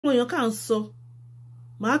àwọn èèyàn kàn sọ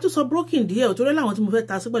màá tún sọ broken díẹ̀ ò torí láwọn tí mo fẹ́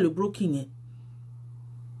ta sí pẹ̀lú broken yẹn.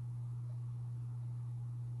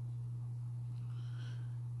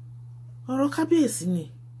 ọ̀rọ̀ kábíyèsí ni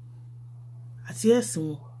àti ẹ̀sìn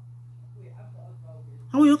wọn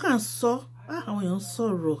àwọn èèyàn kàn sọ àwọn èèyàn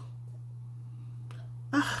sọ̀rọ̀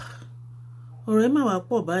ọ̀rọ̀ ẹ má wàá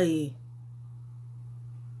pọ̀ báyìí.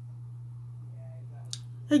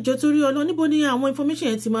 ẹ jọ̀ọ́ torí Ọlọ́run níbo ni àwọn information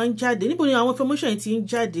yẹn ti máa ń jáde níbo ni àwọn information yẹn ti ń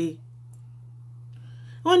jáde.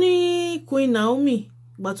 wọ́n ní Queen Naomi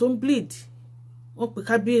ìgbà tó ń bleed wọ́n pe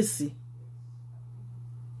kábíyèsí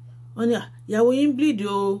wọ́n ní ìyàwó yín ń bleed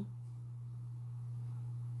o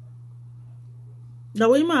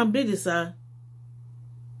ìyàwó yín máa ń bleed sá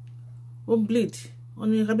ó ń bleed wọ́n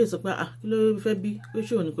ní kábíyèsí sọ pé kí ló fẹ́ bí pé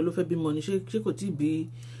ṣé òun nìkan ló fẹ́ bímọ ni ṣé kò tí ì bí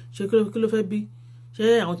ṣé kí ló fẹ́ bí ṣé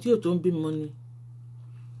àwọn tí ò tó ń bímọ ni.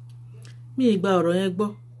 mi ì gba ọ̀rọ̀ yẹn gbọ́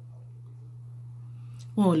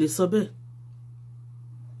wọn ò lè sọ bẹ́ẹ̀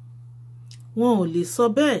wọn ò lè sọ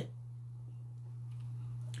bẹ́ẹ̀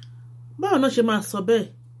báwo náà ṣe máa sọ bẹ́ẹ̀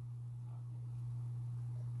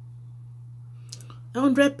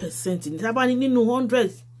 100% ní tábà ní nínú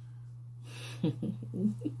 100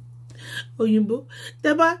 òyìnbó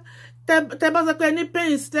tẹ bá sọ pé ní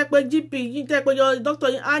pains tẹ pé GP yín tẹ pé doctor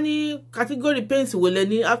yín á ní category pains wò lẹ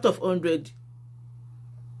ní out of 100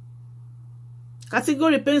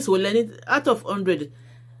 category pains wò lẹ ní out of 100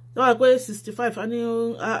 tó wà pé 65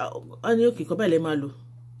 á ní òkè kan báyìí lẹ máa lò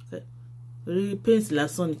rí pains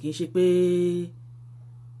lásán ni kì í ṣe pé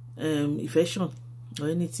infection or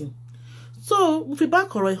anything. So mo fi bá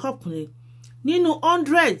kọ̀rọ̀ ihop ni nínú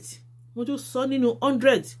 100 mo tún sọ nínú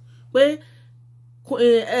 100 pé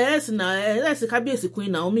ẹ̀ẹ́sì kábíyèsí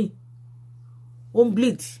Queen Naomi ó ń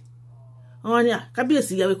bleed wọ́n ní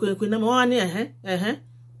kábíyèsí ìyàwó Queen Naomi wọ́n ní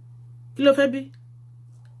kí ló fẹ́ bí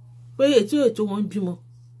pé ètò wọn ń bímọ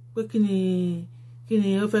pé kí ni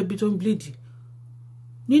ó fẹ́ bí tó ń bleed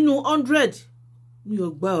nínú 100 mi ò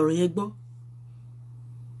gba ọ̀rọ̀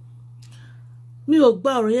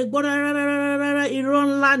yẹn gbọ́ rárá irọ́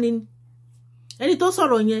ńlá ni ẹni tó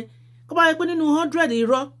sọ̀rọ̀ yẹn kó bá yẹ pé nínú 100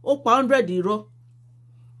 irọ́ ó pa 100 irọ́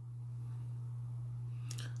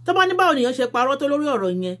tó bá ní báwo nìyẹn ṣe parọ́ tó lórí ọ̀rọ̀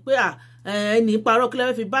yẹn pé ẹni parọ́ kí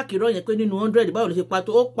lẹ́fẹ́ fi báàkì irọ́ yẹn pé nínú 100 báwo ló ṣe pa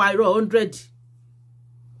tó ó pa irọ́ 100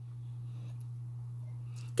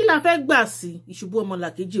 kí la fẹ́ gbà sí ìṣubú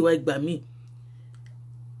ọmọlàkejì wa ìgbà míì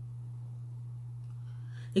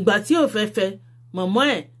ìgbà tí ò fẹ́ mọ̀mọ́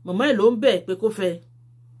ẹ̀ ló ń bẹ̀ pé kó fẹ́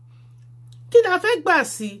kí la fẹ́ gbà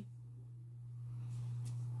sí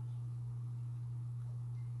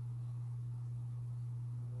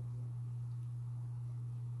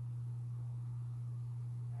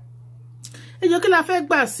ẹjọ́ kí la fẹ́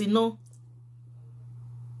gbà sí náà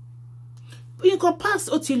nǹkan pass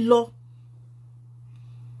ó ti lọ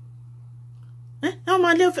ẹ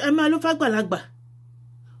máa ló fẹ́ gbàlagbà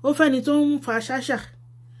ó fẹ́ni tó ń fa ṣáṣà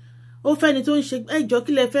ó fẹ́ni tó ń ṣe ẹjọ́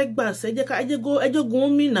kí lẹ fẹ́ gbà sí ẹjọ́ gun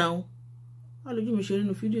omi náà wà lójú mi ṣe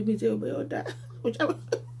nínú fídíò mi tí ó bẹ́ ọ̀dá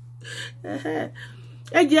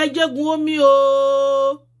ẹjọ́ gun omi o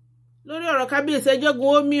lórí ọ̀rọ̀ kábíyèsí ẹjọ́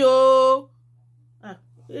gun omi o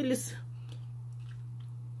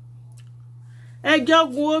ẹjọ́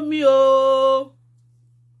gun omi o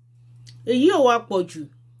èyí ò wá pọ̀ jù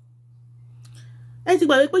ẹ ti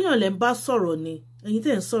gbàgbé pé yàn lẹ́ ń bá sọ̀rọ̀ ni ẹ̀yin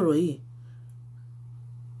tẹ́ ń sọ̀rọ̀ yìí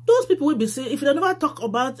those people will be saying if they never talk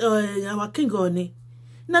about our king Ooni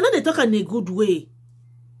na no dey talk in a good way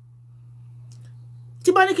tí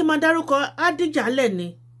bá ní kí n máa dárúkọ adíjàlẹ̀ ni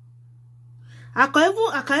I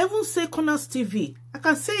can even say Corners TV I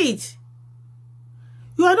can say it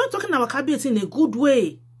you are not talking about Kabiyesi in a good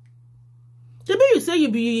way maybe you say you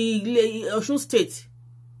be Osun State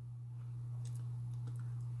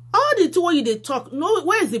all the two way you dey talk no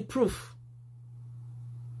where is the proof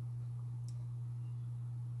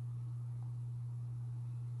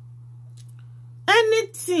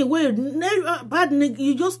anything where bad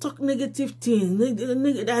you just talk negative things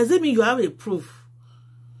does it mean you have a proof?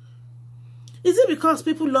 Is it because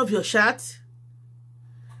people love your chat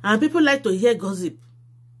and people like to hear gossip?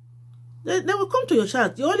 They will come to your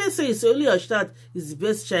chat. You always say it's only your chat is the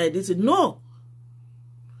best chat. No.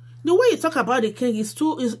 The way you talk about the king is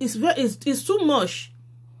too much.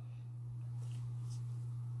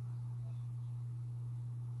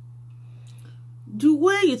 The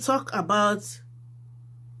way you talk about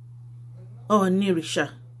Ooni Risha,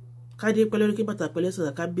 Kade Peloriki Bata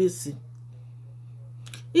Pelesa Kabiyesi.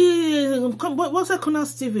 What's that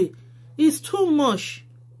Corners TV? It's too much.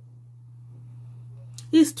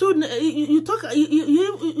 It's too you talk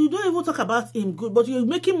you don't even talk about him good, but you're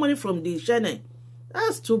making money from the channel.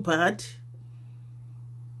 That's too bad.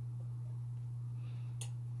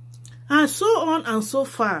 and so on and so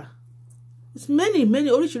far. It's many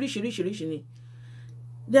oríṣiríṣi ni.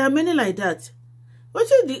 There are many like that. What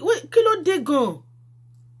is the kí ló dé gan?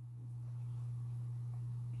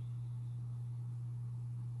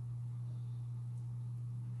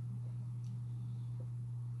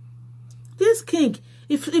 This king,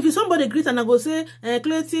 if somebody greet and I go say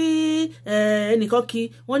Cleti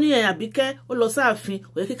Nikoki, wọ́n ní Àbíkẹ́ ó lọ sáàfin,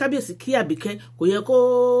 kò yẹ kí kábíyèsí kí Àbíkẹ́, kò yẹ kó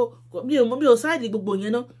mi ò side gbogbo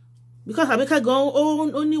yẹn náà. Because Àbíkẹ́ gan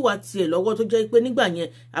ó ní wà tiẹ̀ lọ́wọ́ tó jẹ́ pé nígbà yẹn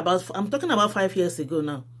I'm talking about 5 years ago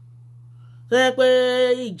now. So pé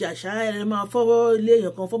ìjàṣà ẹ máa fọwọ́ ilé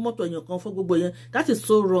èèyàn kan, fọ́ mọ́tò èèyàn kan, fọ́ gbogbo yẹn. That is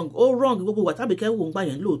so wrong. Ó wrong gbogbo wà tàbíkẹ́ wò ń gbà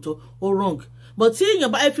yẹn lóòótọ́. Ó wrong. But tí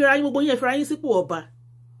èèyàn bá ẹ fi ra yín gbogbo yín ẹ fi ra yín sípò ọba.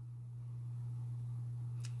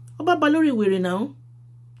 Ọba ba lórí wèrè náà.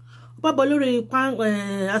 Ọba ba lórí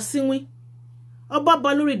asínwín. Ọba ba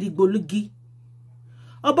lórí dìgbòlugi.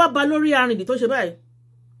 Ọba ba lórí arìndì tó ṣe báyìí.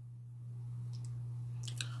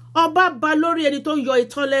 Ọba ba lórí ẹni tó yọ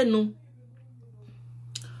itọ́ lẹ́nu.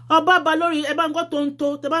 Ọba ba lórí ẹ bá ń gbọ́ tonto,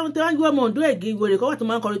 tẹ bá ń gbọ́ ọmọ ọ̀dọ́ ẹ̀gì wèrè kọ́ wà tó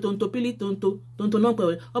máa ń kọrin tonto pílí tonto náà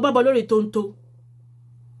pẹ̀wẹ̀. Ọba ba lórí tonto.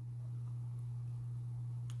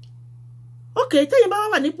 Okay, tẹ́yìn bá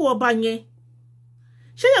wà nípò ọba yẹn.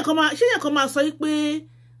 Ṣé yẹn kan máa sọ pé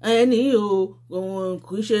ẹni o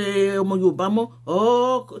kò ń ṣe ọmọ Yorùbá mọ́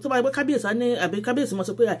tó bá gbé kábíyèsí ní àbí kábíyèsí mọ́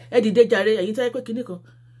sọ pé ẹ dìde jàre ẹ̀yin tẹ́ pé kinní kan.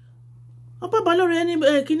 Ọba ba lórí ẹni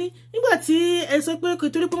kinní nígbà tí ẹ sọ pé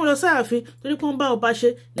torí pé wọ́n lọ sáàfin torí pé wọ́n bá ọba ṣe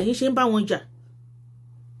lẹ́yìn ṣe ń bá wọn jà.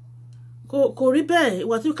 Kò rí bẹ́ẹ̀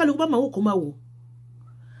ìwà tí kálukú bá máa wò kó máa wò.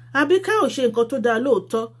 Àbíkẹ́ ò ṣe nǹkan tó dáa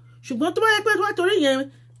lóòótọ́ ṣùgbọ́n tó bá yẹ pé wọ́n torí yẹn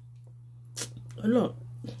Ọlọ́run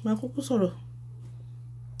máa kúkú sọ̀rọ̀.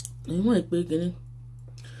 Ìwọ̀n ìpè gini.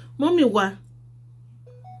 Mọ́mì wa.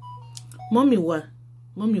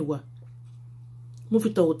 Mo fi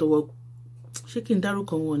tọ̀wọ̀tọ̀wọ̀ ṣé kí n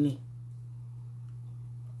dárúkọ wọn ni.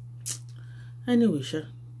 Anyway ṣá,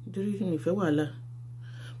 torí mi fẹ́ wàhálà.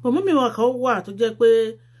 But mọ́mì wa kan wà tó jẹ́ pé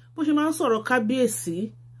bó ṣe máa ń sọ̀rọ̀ kábíyèsí,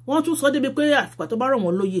 wọ́n tún sọ débi pé àfìgbà tó bá rọ̀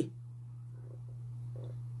wọ́n lóyè.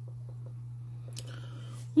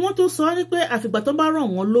 Wọ́n tún sọ ní pé àfìgbà tó bá rọ̀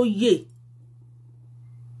wọ́n lóyè.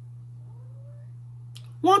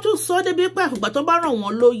 Wọ́n tún sọ débi pé àfìgbà tó bá rọ̀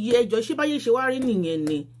wọ́n lóyè ẹjọ́ ṣé báyé ṣe wá rí nìyẹn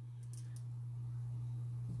ni.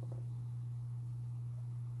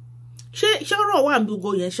 Ṣé ọ̀rọ̀ wà ní gbogbo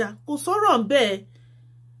yẹn ṣá? Kò sọ̀rọ̀ bẹ́ẹ̀.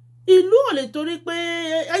 Ìlú ò lè torí pé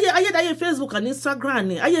ayédáyé Facebook àti Instagram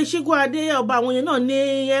ni. Ayé Ṣígun Adé ọba àwọn yẹn náà ní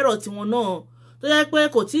ẹ̀rọ tiwọn náà tó yẹ pé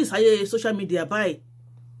kò tí ì sáyé social media báyìí.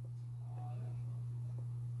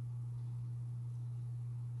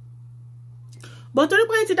 But torí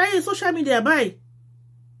pé ti dáyé social media báyìí,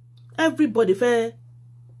 everybody fẹ́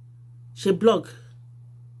ṣe blog.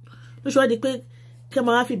 Ló ṣe wá di pé kí a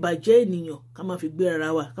máa fi bàjẹ́ ènìyàn, ká máa fi gbé ara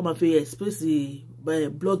wa, ká máa fi express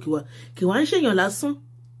blog wa. Kì wá ń ṣèyàn lásán.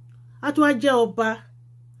 A tún wá jẹ́ ọba.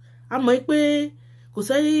 A mọ̀ pé kò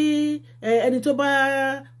sẹ́yìn ẹni tó bá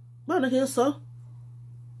báwo ni kí n sọ.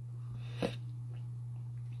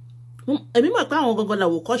 Èmi mọ̀ pé àwọn gangan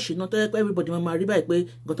làwò kọ́ṣì náà tó yẹ pé everybody máa rí báyìí pé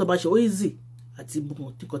nǹkan tó bá ṣe ó easy àti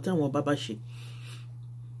nǹkan tí àwọn ọba bá ṣe.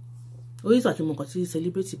 Ó easy àti nǹkan tí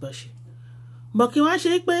celebrity bá ṣe. Bọ̀ kí wọ́n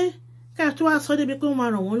ṣe pé ká tó wá sọ débi pé wọ́n máa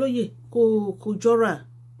ràn wọ́n lóyè kò jọra.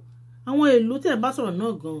 Àwọn ìlú tẹ̀ bá sọ̀rọ̀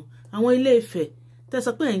náà gan, àwọn Ilé Ifẹ̀ tẹ́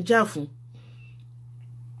sọ pé ẹ̀ ń jà fún.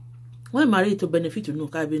 Wọ́n máa rí ètò benefit nínú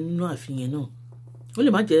káàbí nínú àfihàn náà. Ó lè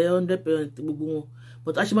má jẹ́ 100% gbogbo wọn,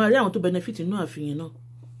 but a ṣe máa rí àwọn tó benefit nínú àfihàn náà.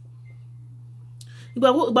 Ìgbà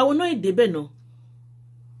wo náà èdè bẹ́ẹ̀ náà?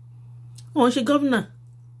 Wọ́n ṣe gọ́vnà.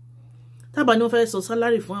 Tábà ni wọ́n fẹ́ sọ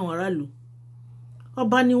sálárì fún àwọn aráàlú.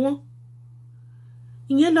 Ọba ni wọ́n.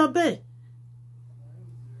 Ìyẹn lọ bẹ́ẹ̀.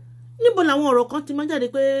 Níbo làwọn ọ̀rọ̀ kan ti máa jáde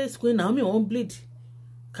pé Queen Naomi wọ́n bleed.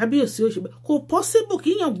 Kábíyèsí ó ṣe bẹ́ẹ̀. Kò possible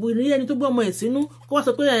kí èèyàn bu ní ẹni tó gbé ọmọ ẹ̀ sínú kó wá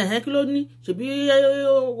sọ pé kí ló ní ṣebí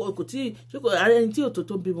kò tí ṣe kò ara ẹni tí òtò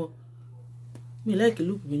tó bímọ. Mi láìkí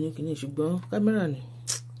lùkù mi ní kìíní ṣùgbọ́n kámẹ́rà ni.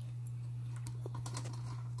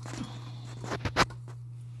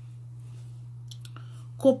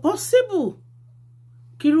 Kò possible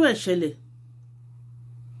kírú ẹ̀ ṣẹlẹ̀.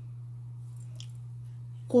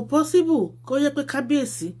 Kò possible kó yẹ pé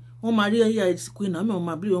kábíyèsí wọ́n máa rí ẹyà Queen Naomi wọ́n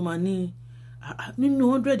máa bí wọ́n máa ní nínú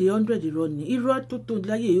 100 irọ́ ni irọ́ tó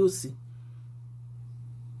láyé yóò sí.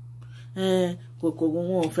 Kò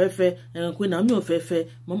wọn ò fẹ́ Queen Naomi ò fẹ́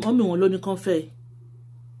mọ́mí wọn ló ní kán fẹ́.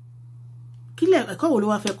 Kílẹ̀ ẹ̀kọ́ wo ló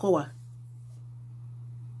wá fẹ́ kọ́ wa?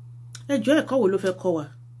 Ẹjọ́ ẹ̀kọ́ wo ló fẹ́ kọ́ wa?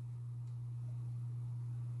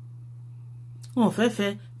 Wọn ò fẹ́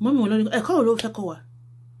mọ́mí wọn ló ní ẹ̀kọ́ wo ló fẹ́ kọ́ wa?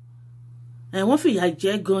 wọ́n fìyà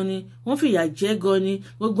jẹ gan ni wọ́n fìyà jẹ gan ni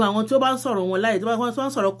gbogbo àwọn tí ó bá ń sọ̀rọ̀ wọn láì tó bá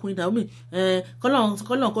ń sọ̀rọ̀ Queen Naomi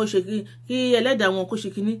kọ́lọ́n kó ṣe kí ẹlẹ́dàá wọn kó ṣe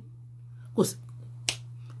kíní kò sí.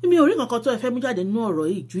 mi ò rí nǹkan tó ẹ fẹ́ mú jáde nínú ọ̀rọ̀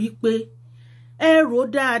yìí ju pé ẹ rò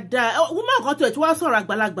dáadáa wọ́n máa kọ́ tó ẹ̀ tí wọ́n sọ̀rọ̀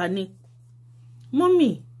àgbàlagbà ni mọ́mì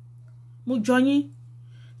mo jọ yín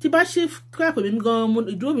tí bá ṣe crap mi gan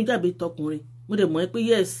ìdúró mi dàbí tọkùnrin mo dẹ̀ mọ̀ ẹ́ pé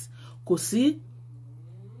yes kò sí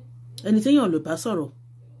ẹni téèyàn lè bá sọ̀rọ̀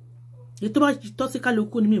èyí tó bá tọ́ sí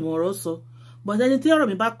kálukú ni mi mọ̀ ọ̀rọ̀ sọ but ẹni tí ọ̀rọ̀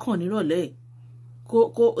mi bá kàn nírọ̀lẹ́ kó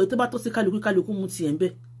èyí tó bá tọ́ sí kálukú mu tiẹ̀ ń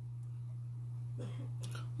bẹ̀.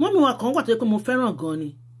 mọ́mì wa kàn wà tó yẹ pé mo fẹ́ràn gan ni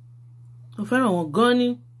mo fẹ́ràn wọn gan ni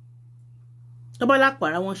tó bá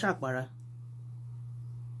lápàrà wọn ṣàpàrà.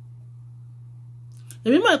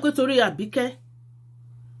 èmi mọ̀ pé torí Àbíkẹ́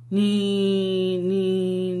ni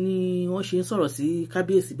wọ́n ṣe ń sọ̀rọ̀ sí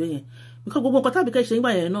kábíyèsí bẹ́ẹ̀ yẹn because gbogbo nǹkan tábìkẹ́ ṣe ń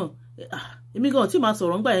gbà yẹn náà èmi gan tí màá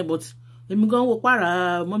sọ̀rọ̀ ń gbà yẹn but èmi gan wo pààrà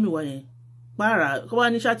mọ́mì wa yẹn pààrà kó wá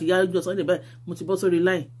ní ṣáàtì ìyá ọjọ́ Sunday báyìí mo ti bọ́ sórí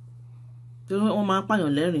line tí wọ́n máa ń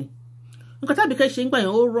pààyàn lẹ́rìn nǹkan tábìkẹ́ ṣe ń gbà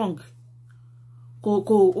yẹn ó wrong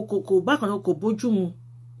kò bákan kò bójú mu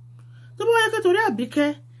tó bá wáyé pé torí Àbíkẹ́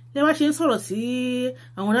lẹ wá ṣe ń sọ̀rọ̀ sí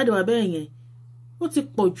àwọn dáàdì wa bẹ́ẹ̀ yẹn ó ti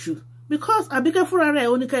pọ̀ jù because Àbíkẹ́ fúnra rẹ̀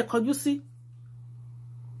ó ní ká ẹ kọjú sí.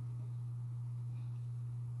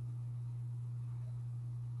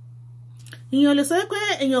 èèyàn lè sọ pé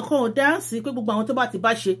èèyàn kan ò dá sí pé gbogbo àwọn tó bá ti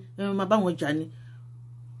bá ṣe máa bá wọn jà ni.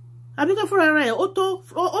 Àbíkẹ́ fúnra rẹ̀ ó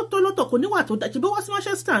tó lọ́tọ̀ kò níwà tó dájú bó wá sí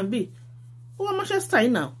Manchester ń bì ó wá Manchester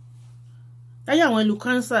yìí náà láyé àwọn ẹlù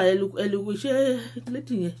kánsà ẹlù ṣé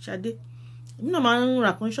lédì yẹn Ṣadé èmi náà máa ń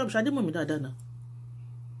rà kan ṣọ́ọ̀bù Ṣadé mọ̀ mí dáadáa náà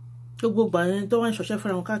gbogbo gbà yẹn tó wá ń ṣọṣẹ́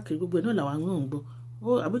fúnra wọn káàkiri gbogbo ẹ̀ náà làwọn àwọn ń gbọ́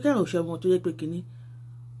Àbíkẹ́ ò ṣe wọn tó yẹ pé kínní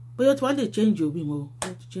bóyá tí wàá lè change òbí mo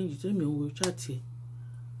wọ́n ti change tẹ́mi ń wo ṣáàtì ẹ̀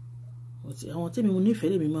àwọn tẹ́mi mo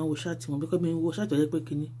nífẹ̀ẹ́ lèmi máa ń wo ṣáàtì wọn bí kò mi ń wo ṣáàtì ọ̀yẹ́ pé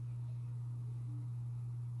kínní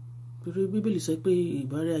torí Bíbélì sọ pé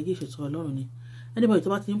ìbárẹ́ ayé ìṣètò Ọlọ́run ni anybody tó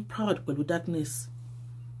bá ti ń proud pẹ̀lú darkness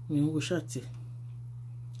mi ń wo ṣáàtì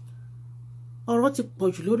ọ̀rọ̀ ti pọ̀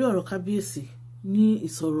jù lórí ọ̀rọ̀ kábíyèsí ní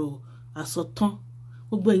ìsọ̀rọ̀ àsọtán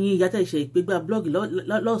gbogbo ẹ̀yin ìyá tẹ̀ ṣe ìgbégbá blọ́ọ̀gì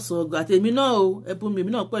lọ́sọ̀ọ̀gọ̀ àti èmi náà o ẹ̀bùn mi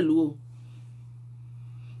èmi náà pẹ̀lú o.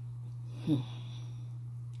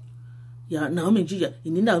 Naomi jìyà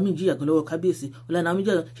ìní Naomi jìyà gan lọ́wọ́ kábíyèsí ọ̀la Naomi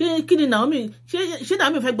jìyà ṣé kí ni Naomi ṣé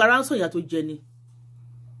Naomi fẹ́ gba ránṣọ́ ìyà tó jẹ ni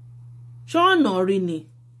ṣọ́ọ̀nà rí ni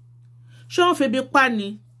ṣọ́ọ̀n febi pa ni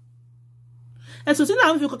ẹ̀sùn tí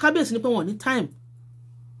Naomi fi kọ kábíyèsí ni pé wọ́n ní time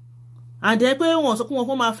àdẹ́ pé wọ́n sọ pé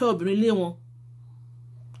wọ́n máa fẹ́ obìnrin lé wọn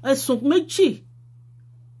ẹ̀sùn méjì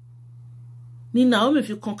ni Naomi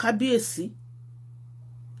fi kan kábíyèsí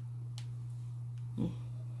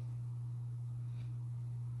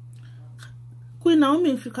Queen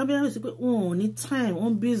Naomi fi kábíyèsí pé wọn ò ní time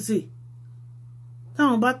wọn busy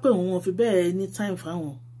táwọn bá pè wọn fi bẹ́ẹ̀ ní time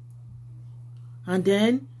fáwọn and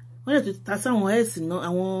then wọ́n lè tún ta sáwọn ẹ̀sìn náà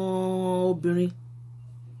àwọn obìnrin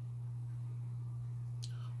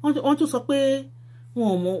wọ́n tún sọ pé wọn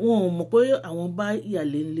ò mọ̀ pé àwọn bá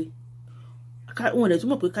ìyàlé ńlé wọn lè tún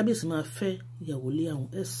mọ̀ pé kábíyèsí máa fẹ́ ìyàwó lé àwọn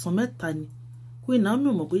ẹ̀sán mẹ́ta ni Queen Naomi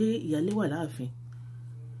ò mọ̀ pé ìyálé wà láàfin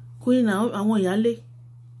Queen Naomi àwọn ìyálé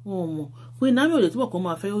wọn ò mọ̀ Queen Naomi ò lè tún mọ̀ pé wọ́n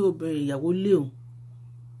máa fẹ́ obìnrin ìyàwó lé òun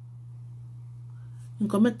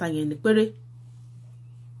nǹkan mẹ́ta yẹn ni péré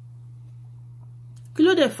kí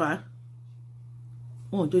ló dé fà á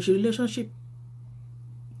wọn ò jọ ṣe relationship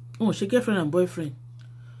wọn ò ṣe girlfriend and boyfriend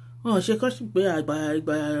wọn ò ṣe kọ́ṣì pé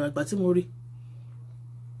àgbà tí mo rí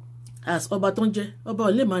as ọba tó ń jẹ́ ọba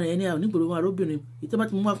ò lè máa rìn ẹni àwọn onígboro wọn arúbìnrin ìtọ́ bá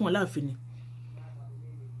ti mú wá fún wọn láàfin ni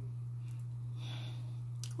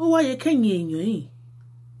ó wáyé kẹ́yìn èèyàn yìí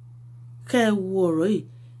kẹ́ ẹ wo ọ̀rọ̀ yìí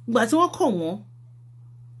ìgbà tí wọ́n kọ̀ wọ́n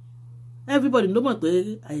everybody ló mọ̀ pé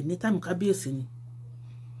àìní táìmù kábíyèsí ni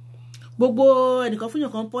gbogbo ẹnìkan fún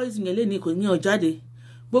yàn kan poison yẹn lé ní kò ní ọ̀jáde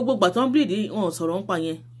gbogbo ìgbà tó ń bleed wọn ò sọ̀rọ̀ ń pa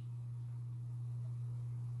yẹn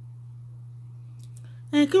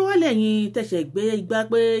kí wọ́n lẹ́yìn tẹ̀sẹ̀ gbé igbá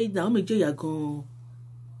pé Naomi jẹ̀yà gan-an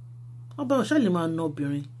ọba ọ̀ṣà lè máa na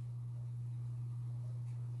obìnrin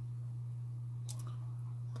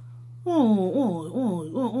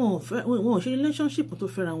wọn ò ṣe relationship tó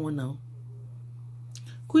fẹ́ra wọn náà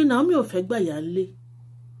Queen Naomi ò fẹ́ gbàyà lé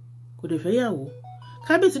kò dẹ̀ fẹ́ yàwó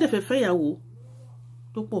kábíyèsí dẹ̀ fẹ́ yàwó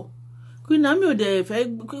tó pọ̀ Queen Naomi ò dẹ̀ fẹ́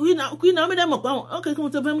Queen Naomi dẹ̀ mọ̀ pé àwọn ọkẹ́ kí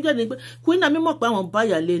wọ́n tó fẹ́ mú jáde ni pé Queen Naomi mọ̀ pé àwọn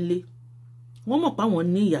báyà lé wọ́n mọ̀ pé àwọn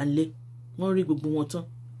ní ìyálé wọ́n rí gbogbo wọn tán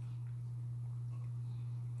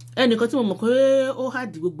ẹnìkan tí mo mọ̀ pé ó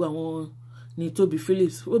hàdí gbogbo àwọn ní Toby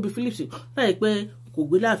Phillips láì pé kò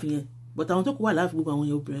gbé láàfin yẹn but àwọn tó kù wà láàfin gbogbo àwọn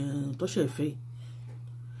yẹn obìnrin tó ṣe fẹ́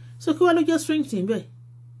so kí wá ló jẹ́ strange thing bẹ́ẹ̀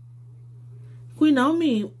Queen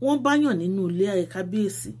Naomi wọ́n báyàn nínú ilé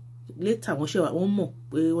kábíyèsí later wọ́n ṣẹ̀wá wọ́n mọ̀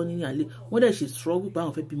pé wọ́n ní àlè wọ́n dẹ̀ ṣe struggle pé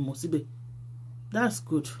àwọn fẹ́ bímọ síbẹ̀. That's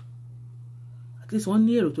good. At least wọ́n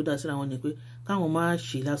ní èrò tó dá síra wọn ni pé káwọn máa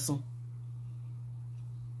ṣe lásán.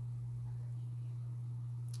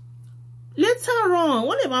 Later on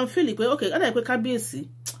wọ́n lè máa feel pé okay ọ̀dà pé kábíyèsí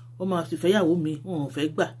wọ́n máa fi fẹ́yàwó mi wọn ò fẹ́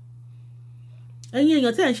gbà. Ẹ̀yin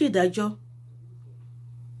èèyàn tẹ́ ẹ̀ ń ṣe ìdájọ́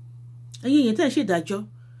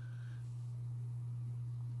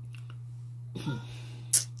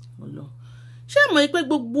ṣé mọ̀ pé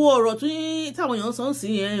gbogbo ọ̀rọ̀ táwọn èèyàn sọ ń sí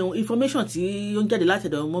information tí ó ń jáde láti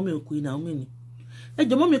ọ̀dọ̀ mọ́mí Queen Naomi ni. Ẹ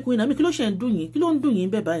jọ̀ọ́ mọ́mí Queen Naomi kí ló ṣe ń dùn yín kí ló ń dùn yín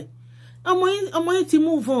bẹ́ẹ̀ báyìí. ọmọ yín ti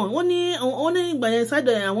move on wọ́n ní ìgbà yẹn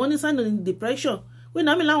side àwọn ní side depression Queen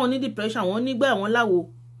Naomi láwọn ní depression àwọn nígbà àwọn láwo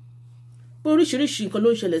pé oríṣiríṣi nǹkan ló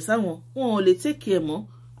ń ṣẹlẹ̀ sáwọn wọn ò lè take care mọ́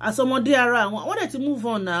àsọmọdé ara àwọn dẹ̀ ti move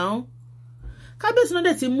on now kábíyèsí náà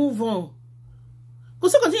dẹ̀ ti move on kò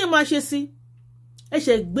sí kan tí yẹn máa ṣe sí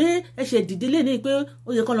ẹ̀ṣẹ̀ dìde lé ní pé ó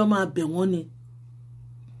yẹ kán lọ máa bẹ̀ wọ́n ni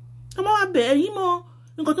ọmọ wa bẹ̀ ẹ̀yìn mọ́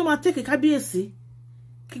nǹkan tó máa take kábíyèsí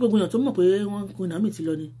kí gbogbo èèyàn tó mọ̀ pé wọ́n Queen Naomi ti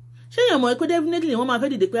lọ ni ṣé èèyàn mọ̀ pé definitely wọ́n máa fẹ́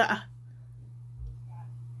dìde pé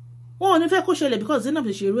wọn ò ní fẹ́ kó ṣẹlẹ̀ because Zainab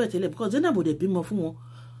ti ṣe irú ẹ̀ tẹ́lẹ̀ because Zainab ò dẹ̀ bímọ fún wọn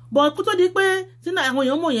but kó tó di pé àwọn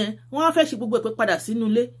èèyàn mọ̀ yẹn wọ́n á fẹ́ ṣe gbogbo ẹ̀ pé padà sínú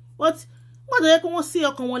ilé wọ́n tó yẹ pé wọ́n sí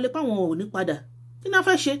ọkàn wọn lé páwọn ò ní padà kí ni wọ́n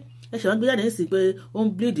fẹ́ ṣe ẹ̀ṣẹ̀ wọn gbé jáde ní sí pé ó ń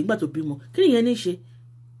bleed nígbà tó bímọ kí nìyẹn ní ṣe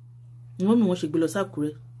ni wọ́n mú wọn ṣe gbé lọ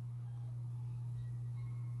sákúrẹ́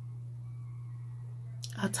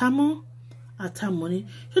àtàmọ́ ni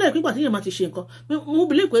ṣé lẹ́yìn pípa tí yẹn máa ti ṣe nǹkan mo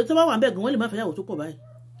believe pé tó bá wà ń bẹ̀ gan wọ́n lè má fẹ́ yàwó tó pọ̀ báyìí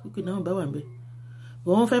kíkì náà bá wà ń bẹ̀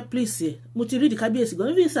wọ́n fẹ́ please ẹ̀ mo ti rí di kábíyèsí gan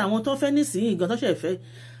níbi ìsìn àwọn tó fẹ́ nísìnyí gan tó ṣẹ̀ fẹ́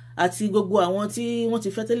àti gbogbo àwọn tí wọ́n ti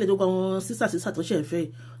fẹ́ tẹ́lẹ̀ tó gba àwọn sísà tó ṣẹ̀ fẹ́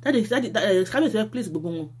kábíyèsí fẹ́ please gbogbo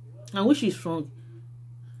wọn and which is strong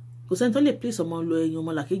kò sẹ́ni tó lè please ọmọ lọ ẹ̀yìn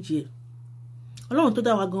ọmọ làkejì ẹ̀ ọlọ́run tó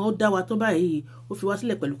dá wa gan ó dá wa tó báyìí ó fi wá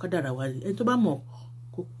sílẹ̀ pẹ̀lú kádàrà wa ẹni tó bá mọ̀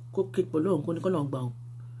kó ké pọ̀ lọ́run kó ní kọ́ lọ́run gbà wọn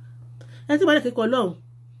ẹni tó bá lè ké pọ̀ lọ́run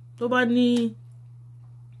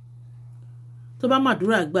tó bá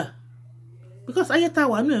màdúrà gbà because ayé tá a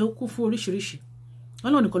wà nù ẹ̀ ó kún fún oríṣiríṣi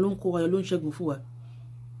ọlọ́run nìkan ló ń kó wa ló ń ṣẹ́gun fún wa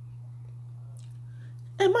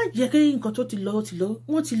ẹ má jẹ́ kí nǹkan tó ti lọ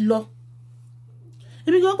wọ́n ti lọ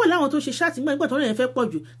èmi gan pẹ̀lú àwọn tó ṣe ṣáàtì nígbà tó rẹ̀ fẹ́ pọ̀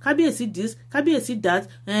jù kábíyèsí this kábíyèsí that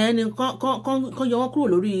ẹni kan yọ wọ́n kúrò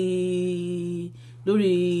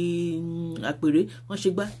lórí àpèrè wọ́n ṣe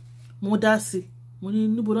gbá mo dá sí mo ní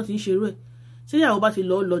níbo náà ti ń ṣe irú ẹ̀ tí ìyàwó bá ti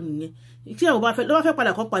lọ nìyẹn tí ìyàwó bá fẹ́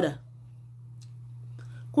padà kọ́ padà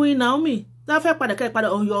Queen Naomi tá fẹ́ padà kẹ́ padà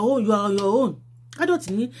on your own adult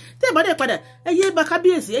ní tí ẹ bá dẹ̀ padà ẹ yé ba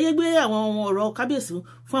kábíyèsí ẹ yé gbé àwọn ọ̀rọ̀ kábíyèsí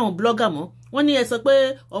fún àwọn blogger mọ́ wọ́n ní ẹ sọ pé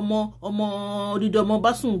ọmọ odidi ọmọ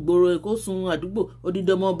bá sùn gbòòrò èkó sùn àdúgbò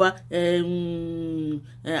odidi ọmọ ọba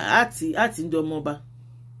àti ndí ọmọ ọba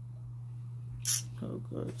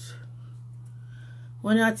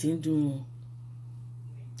wọ́n ní àti ń dùn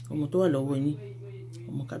ọmọ tó wà lọ́wọ́ yín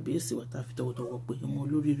ọmọ kábíyèsí wà tá a fi tọwọ́tọwọ́ pé ọmọ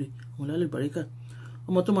olóríire ọmọ lálẹ́ bàríkà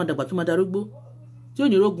ọmọ tó máa dàgbà tó máa darúgbó tí ò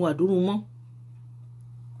ní rógun àdúrú mọ́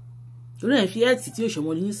torí ẹ̀ fi ẹ̀tì tí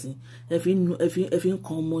òṣèmọ yín sìn ẹ fi ń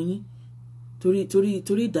kan ọmọ yín torí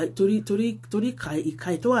ìka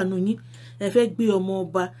tó wà nù yín ẹ fẹ́ gbé ọmọ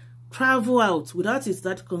ọba travel out without his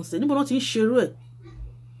dad consent níbo náà ti ń ṣerú ẹ̀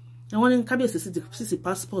àwọn ní kábíyèsí sísì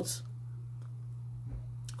passport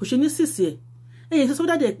kò ṣe ní sísì ẹ̀ ẹ̀yìn sọ fún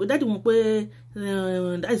dáàdì wọn pé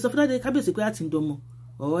sọ fún dáàdì kábíyèsí pé àti ń dọmọ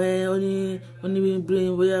ó ní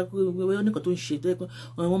bóyá oníkan tó ń ṣe tẹ́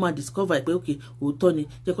wọ́n máa discover pé ok òótọ́ ni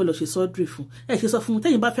jẹ́ kó lọ ṣe surgery fún ẹ̀ ṣe sọ fún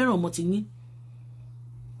tẹ́yìn bá fẹ́ràn ọmọ ti yín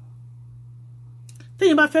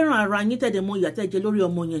tẹ́yìn bá fẹ́ràn ara yín tẹ́ẹ̀dẹ̀ mọ ìyà tẹ́ jẹ lórí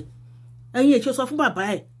ọmọ yẹn ẹ̀yin èṣe sọ fún bàbá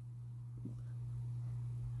ẹ̀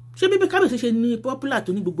ṣé bíbí kábíyèsí ṣe ní popular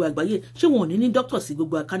tó ní gbogbo àgbáyé ṣé wọn ò ní doctor sí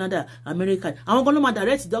gbogbo Canada America àwọn gan ló máa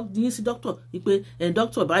direct yín sí doctor wípé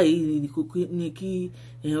doctor báyìí ni kí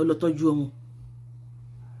ọlọ́tọ́jú ọmọ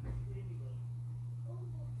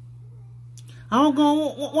àwọn gan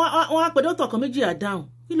wọ́n á pè dọ́tọ̀ kan méjì àdáhùn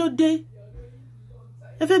kí ló dé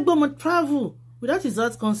ẹ fẹ́ gbọ́ ọmọ travel without his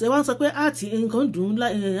heart consent wọ́n sọ pé àti nǹkan dùn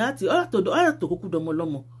àti ọ̀rọ̀ tó kúkú dọmọ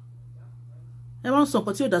lọ́mọ ẹ wọ́n sọ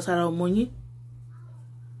nǹkan tí ò dá sára ọmọ yín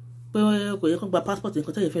pé kò yẹ kó gba passport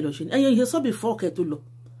nǹkan tẹ́yẹ fẹ́ lọ ṣe ni ẹ̀yẹ ìyẹn sọ before kẹ́ tó lọ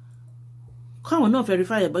káwọn náà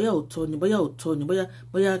verify ẹ̀ bóyá òótọ́ ni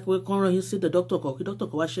bóyá kán rán yín sí the doctor kan kí doctor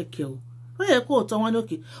kan wá ṣẹ́kẹ̀ o wọ́n yẹ kó òótọ́ wọn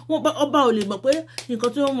lókè ọba ò lè mọ̀ pé nǹkan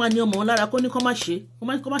tí wọ́n máa ní ọmọ wọn lára kó ní kó má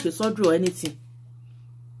ṣe surgery or anything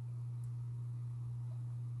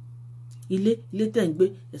ilé tẹ̀ ń gbé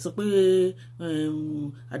ẹ sọ pé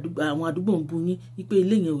àwọn àdúgbò ń bu yín wípé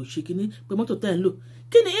ilé yẹn ò ṣe kíní pé mọ́tò tẹ̀ ń lò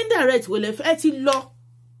kí ni indirect wò lẹ fẹ́ ti lọ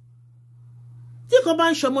tí kan bá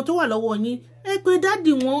ń ṣọmọ tó wà lọ́wọ́ yín ẹ pé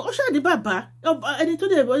dádì wọn ó ṣáà ní bàbá ẹni tó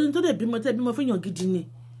dẹ̀ bímọ tẹ́ bímọ fún yàn gidi ni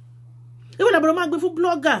ìwé làbọ̀rọ̀ máa gbé fún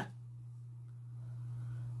blogger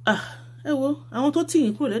ẹ wo àwọn tó tì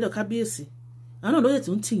yín kúrò lẹ́dọ̀ kábíyèsí àwọn náà lóye tí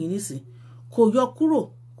ń tì yín nísìn kò yọ kúrò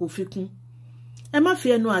kò fi kún ẹ má fi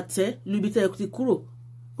ẹnu àtẹ́ lu ibi tẹ́ ẹ ti kúrò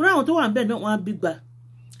kúrò àwọn tó wà ń bẹ̀ náà wọ́n á bí gbà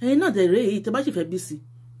ẹ̀yin náà dẹ̀ rèé èyí tẹ́ bá sì fẹ́ bí sí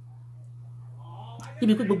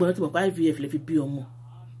níbi pé gbogbo ọ̀nà tí mo pa IVF lè fi bí ọmọ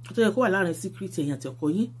tó yẹ kó wà láàrin secret ẹ̀yìn àti ọkọ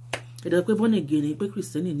yín ẹ̀dọ̀ pé bọ́nà ègè ni pé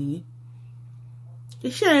kìrìsìtẹ́nì nìyí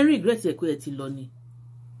iṣẹ́ ẹ̀ ń rí regret ẹ̀ pé ẹ ti lọ ni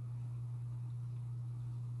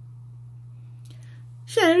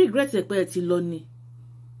ṣé ẹ̀ ń rí regret ẹ̀ pé ẹ ti lọ ni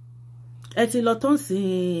ẹ ti lọ tó ń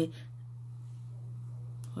sìn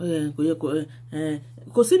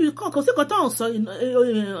kò sí kan tó ń sọ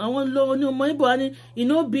àwọn ní ọmọ ibo wa ní you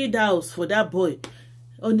no build house for that boy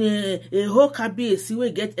on a whole kábíyèsí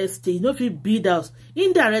wey get estate you no fit build house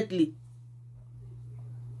indirectly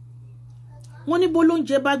wọ́n ní bó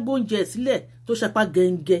lóúnjẹ bá gbóúnjẹ sílẹ̀ tó ṣapá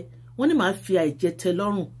gẹ́ngẹ́ wọ́n ní màá fi àìjẹ tẹ́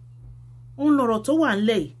lọ́rùn òun lọ̀rọ̀ tó wà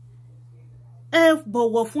ńlẹ̀ yìí ẹ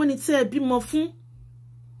bọ̀wọ̀ fún ẹni tí ẹ bímọ fún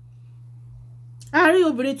a rí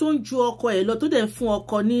obìnrin tó ń ju ọkọ ẹ̀ lọ tó dẹ̀ fún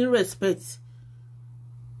ọkọ ní respect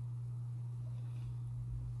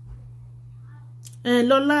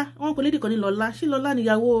lọ́lá wọ́n pè lédè kan ní lọ́lá ṣé lọ́lá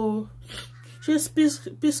níyàwó ṣé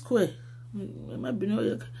P-Square ẹ má bínú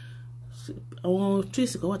àwọn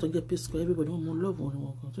tracy kan wà tó ń jẹ́ P-Square everybody wọn mo love orin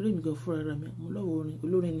wọn kan torí èmi gan fúnra ara mi mo love orin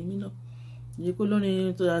olórin ni mí náà ìyẹn pé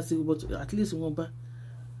olórin tó yà sí but at least wọn bá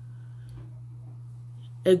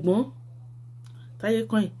ẹ̀gbọ́n táyé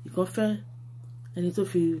kan ìkan fẹ́ ẹni tó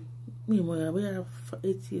fi mí ìmọ̀ ẹ̀ bóyá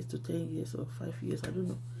 8 years to 10 years or 5 years I don't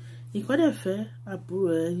know ìkan dẹ̀ fẹ́ àbúrò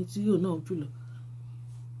ẹni tí yóò náà jùlọ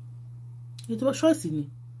ètò ṣọ́ọ̀ṣì ni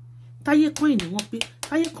táyé kan ni wọ́n pé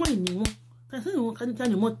táyé kan ni wọ́n táyé kan ni wọ́n ká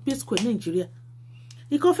ní mọ́ P-Square Nàìjíríà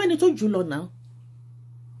ìkan fẹ́ni tó jù lọ náà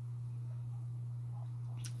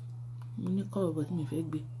mo ní kọ́ ọ̀bọ̀ tí mi fẹ́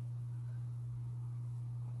gbé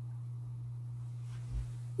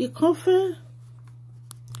ìkan fẹ́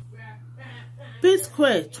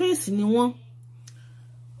P-Square twins ni wọ́n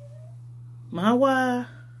màá wá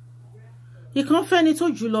ìkan fẹ́ni tó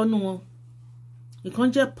jù lọ nù wọn ìkan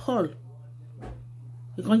jẹ́ Paul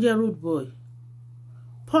ìkan jẹ́ rude boy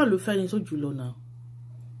Paul fẹ́ni tó jù lọ náà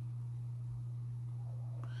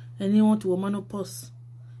ẹni wọ́n ti wọ menopause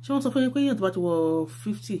ṣé wọ́n sọ fún yín pé èèyàn tó bá ti wọ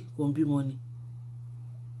 50 kò ń bímọ ni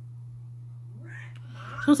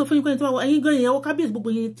ṣé wọ́n sọ fún yín pé èèyàn tó bá wọ ẹ̀yin gan ìyàwó kábíyèsí gbogbo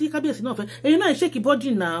yín tí kábíyèsí náà fẹ́ ẹ̀yin náà ṣèkì bọ́dì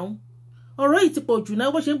náà ọ̀rọ̀ yìí ti pọ̀ jù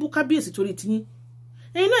náà bó ṣe ń bú kábíyèsí torí tiyín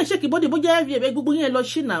ẹ̀yin náà ṣèkì bọ́dì bó jẹ́ IVF gbogbo yín ẹ lọ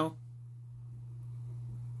ṣì náà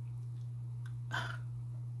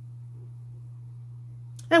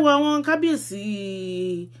ẹ wọ àwọn kábíyèsí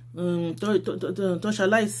tó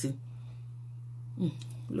ṣaláìsí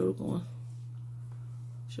lórúkọ wọn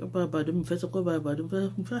ṣọba àbàdàn mi fẹ́ sọ pé ọba àbàdàn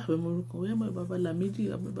mi fẹ́ àfẹ́ morúkọ wọ́n yẹ́ mọ́ bàbá Lámídì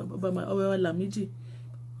ọba wa Lámídì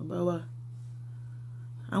bàbá wa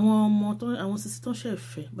àwọn ọmọ àwọn sisi tó ń ṣe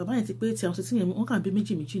ẹ̀fẹ̀ bàbá yẹn ti pé tí àwọn sisi yẹn wọ́n kàn bí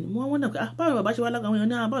méjì ni wọ́n náà pé báwo bàbá ṣe wá lágbàá àwọn èèyàn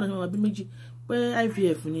náà báwo náà wọ́n bí méjì pé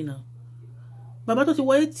IVF ni náà bàbá tó ti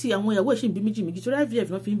wọ 80 àwọn ìyàwó ẹ̀ ṣì ń bí méjì torí IVF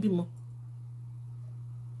náà fi ń bímọ.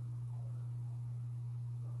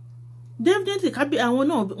 Definitely kábí àwọn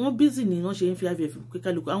náà wọ́n busy ni wọ́n ṣe ń fi IVF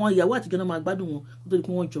kíkálukú àwọn ìyàwó àtijọ́ náà máa gbádùn wọn kó tó di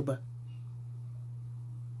pé wọ́n jọba.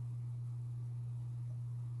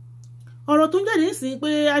 ọ̀rọ̀ tó ń jáde nísìnyí pé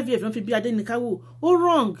IVF náà fi bí Adéníkáwò ó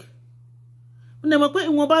wrong. mo ní mọ̀ pé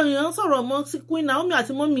ìwọ̀nba èèyàn ń sọ̀rọ̀ mọ́ sí Queen Naomi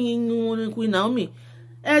àti mọ́mí Queen Naomi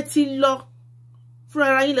ẹ ti lọ fúnra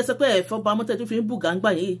ara yín lẹ́sẹ̀ pé ẹ̀fẹ́ ọba mọ́tẹ́ tó fi ń bùgà ń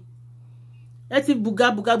gbà yìí ẹ ti bùgà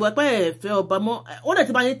pé ẹ̀fẹ́ ọba mọ́ wọ́n dẹ̀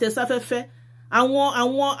ti bá yín tẹ sáfẹ́fẹ́ àwọn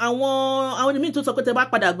onímọ̀ tó sọ pé tẹ bá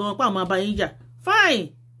padà gan pa àwọn abayín jà fine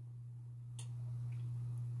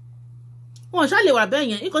wọn ṣá lè wà bẹ́ẹ̀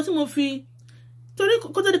yẹn nǹkan tí mo fi torí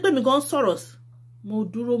kó tó di pé mi gan sọ̀rọ̀ mo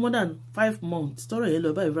dúró more than 5 months tọrọ yẹn lọ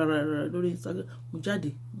báyìí rárá lórí Instagram mo jáde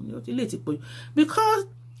ilé ti pọ̀ because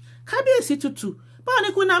kábíyèsí tutù báwo ni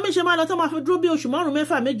Queen Naomi ṣe máa lọ tó máa fi dúró bí oṣù 5, 6,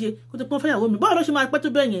 7 kó tó pọ́n fẹ́yàwó mi báwo ló ṣe máa pẹ́ tó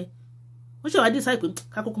bẹ́ẹ̀ yẹn wọ́n ṣe wá dísáì pé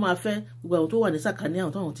kákókó máa fẹ́ gbogbo àwọn tó wà ní sàkání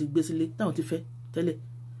àwọn táwọn ti gbé sílé táwọn ti fẹ́ tẹ́lẹ̀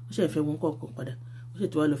wọ́n ṣe fẹ́ wọn kọ̀ọ̀kan padà wọ́n ṣe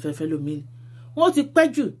tó wá lọ fẹ́ lómi wọ́n ti pẹ́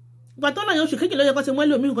jù ìgbà tó náà yẹn oṣù kéjì lọ́yẹ kan ti mú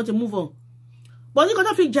ẹlòmí kan ti move on bọ̀ ní kan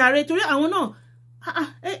tó fi jàre torí àwọn náà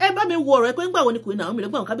ẹ bá mi wo ọ̀rọ̀ ẹ pé ńgbà wo ni Queen Naomi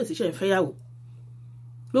lọ́gbà àwọn kábíyèsí ṣe ń fẹ́ yàwó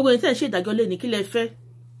gbogbo ẹni tẹ́ ń ṣe ìdájọ́ lé ní kí lẹ fẹ́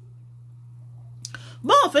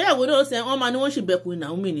báwọn fẹ́yàwó náà ṣe wọ́n máa ní wọ́n sì bẹ Queen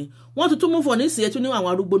Naomi ni wọ́n tuntun mú fọ̀ ní ìsìn ẹtún ní àwọn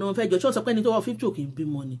arúgbó náà fẹ́ jọ ṣọ́ sọ pé ní tó wọ́n 50 kì í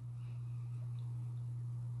bímọ ni.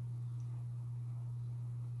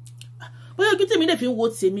 bóyá ojú tèmi lè fi ń wo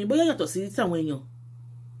tèmi bóyá yàtọ̀ sí táwọn èèyàn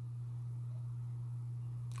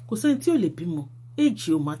kò sẹ́ni tí ò lè bímọ èjì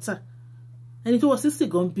ò mátà ẹni tó wọ 60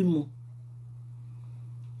 gan bímọ.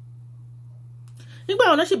 nígbà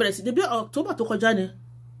wọn náà ṣe bẹ̀rẹ̀ sí dé bí October tó kọjá ni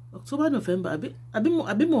October November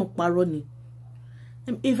àbí mo parọ́ ni.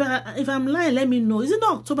 If I'm lying, let me know. Is it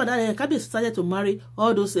not October that Kabi started to marry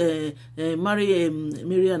all those marry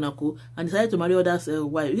Mary and Ako and decided to marry others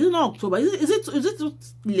wives? Is it not October? Is it too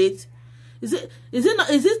late? Is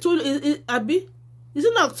it Abi? Is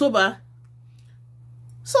it not October?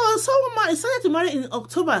 So someone started to marry in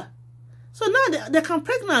October. So now they can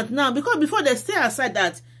pregnant now because before they stay aside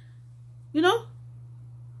that, you know.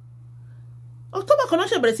 October kan náà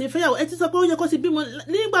ṣe bẹ̀rẹ̀ sí fẹ́ yàwó ẹ ti sọ pé ó yẹ kó ti bímọ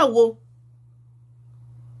nígbà wo.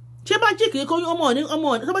 Ṣé bá jí kìí kó ọmọ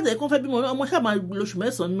sábàtà ẹ̀kọ́ fẹ́ bímọ ọmọ ṣáà máa lóṣù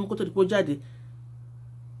mẹ́sàn-án nínú kó tó di kó jáde.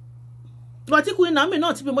 Ìgbà tí Queen Naomi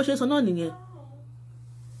náà ti bí mo ṣe sọ náà nìyẹn.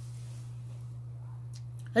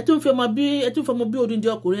 Ẹ tún fi ọmọ bí odindi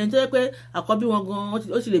ọkùnrin ẹni tó yẹ pé àkọ́bí wọn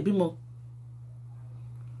gan ó sì lè bímọ.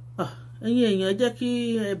 Ẹ̀yin èèyàn ẹ jẹ́ kí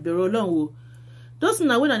ẹ bẹ̀rù Ọlọ́run wò. Those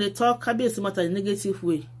na when they talk kábíyèsí matter in a negative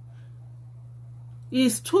way.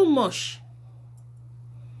 It's too much.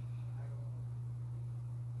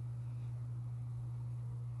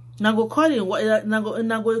 Now go call in. Now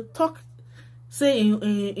go talk. Say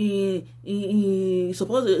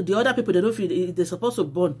suppose the other people they don't feel they're supposed to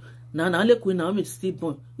born. Now only Queen Naomi is still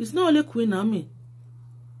born. It's not only Queen Naomi.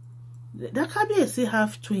 That Kabiyesi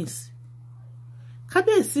have twins.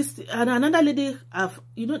 Kabiyesi and another lady have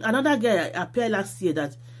another guy appeared last year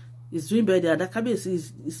that is doing better. That Kabiyesi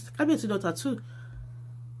is Kabiyesi daughter too.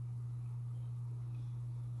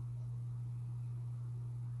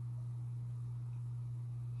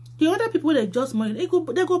 The other people they just married, they go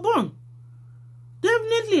born.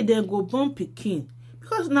 Definitely they go born Peking.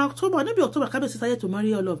 Because now October, maybe October, Kabiyesi decided to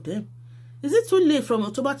marry all of them. Is it too late from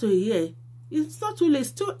October to a year? It's not too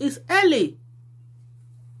late. It's early.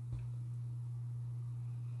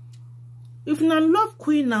 If you love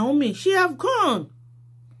Queen Naomi, she have gone.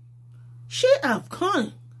 She have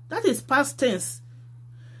gone. That is past tense.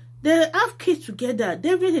 They have kids together.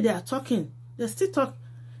 Definitely they are talking. They still talk.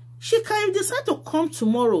 She can decide to come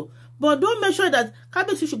tomorrow, but don't make sure that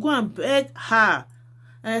Kabiyesi should go and beg her.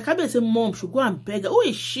 Kabiyesi's mom should go and beg her. Who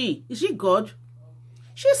is she? Is she God?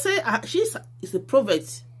 She say she's a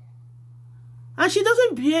prophet, and she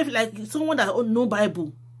doesn't behave like someone that know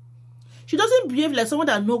Bible. She doesn't behave like someone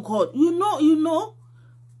that know God. You know.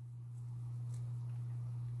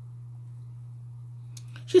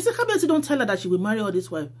 She said Kabiyesi don't tell her that she will marry all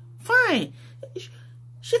this wife. Fine,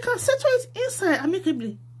 she can settle it inside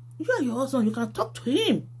amicably. You and your husband, you can talk to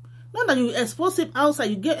him. Not that you expose him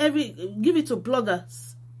outside. You give it to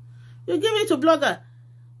bloggers. You give it to blogger.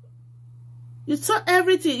 You tell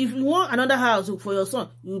everything. If you want another house for your son,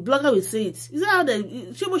 your blogger will say it. Is that how they?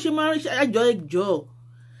 Ṣé bó ṣe marry? Ẹjọ́.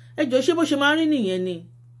 Ṣé bó ṣe marry nìyẹn ni?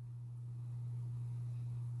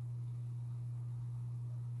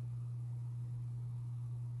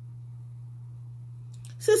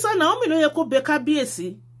 Sister Naomi ló yẹ kó bẹ̀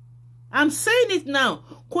Kábíyèsí. I'm saying it now.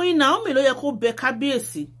 Queen Naomi ló yẹ kó bẹ̀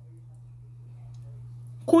Kábíyèsí.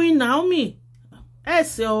 Queen Naomi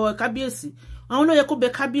ṣe o Kábíyèsí. Àwọn ló yẹ kó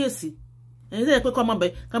bẹ̀ Kábíyèsí. Ẹ̀yin ṣe pé ká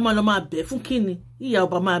máa lọ máa bẹ̀ fún kíni? Ìyá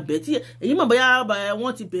ọba máa bẹ̀ tí èyí mọ̀ bóyá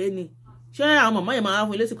wọ́n ti bẹ̀ ni. Ṣé àwọn màmá yẹn máa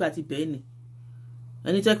fún ilé sìkò àti bẹ̀ ni?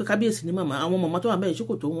 Ẹni tẹ́ pé Kábíyèsí ni màmá àwọn màmá tó wà ńbẹ̀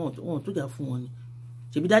ṣókò tó wọn tó jà fún wọn ni.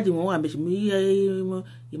 Ṣebí dáàdì wọn wà ńbẹ̀ ṣebí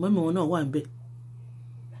ìmọ̀mí wọn náà wà ńbẹ̀.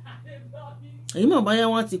 Èyí mọ̀ bóyá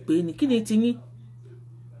wọ́n ti pè ní kíni ti yín.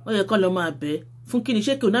 Ó yẹ kó lọ máa bẹ̀ fún kíni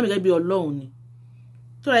ṣé kí o náà gẹ́gẹ́ bí Ọlọ́run ni.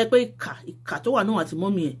 Tó ra pé ìkà tó wà náà àti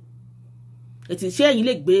mọ́mí ẹ̀. Ètì ṣé ẹ̀yin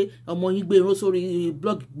lè gbé ọmọ yín gbé irun sórí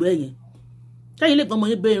blog gbé yẹn. Ṣé ẹ̀yin lè gbé ọmọ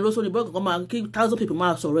yín gbé irun sórí blog kan máa kí 1000 people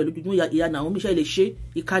máa sọ̀rọ̀ ẹ̀ lójoojúmọ́ ìyá Naomi ṣe lè ṣe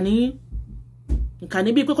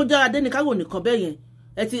ìkànnì bíi pé kó jára dé ní káwò nìkan bẹ́ẹ̀ yẹn.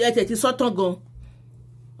 Ẹ ti sọ́tàn gan.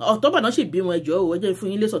 October náà sì bímọ ẹjọ́ ò ẹjẹ́ fún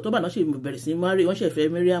yín lé October náà sì bẹ̀rẹ̀ sí marry wọ́n ṣe fẹ́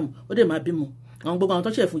Mariam ó dẹ̀ máa bímọ. Àwọn gbogbo àwọn tó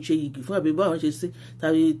ṣe fún ṣe yìgì fún àbí báwọn ṣe sí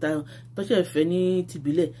tàbí tó ṣe fẹ́ ní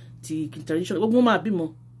tìbílẹ̀ ti tradition gbogbo wọn máa bímọ.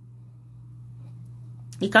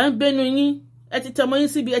 Ìkà ń bẹnu yín ẹ ti tẹ ọmọ yín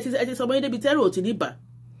síbi ẹ ti sọ ọmọ yín débi tẹ́rù òtí níbà.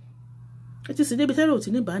 Ẹ ti sì débi tẹ́rù òtí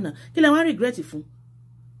níbà náà kí lẹ wá regret fún.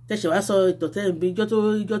 Tẹ̀sẹ̀ wá sọ ìtọ̀tẹ́ ìbí ìjọ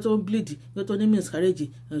tó bleed ìjọ tó ní miscarriage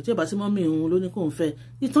tí ó bá sí mọ́mí òun ló ní kó ń fẹ́.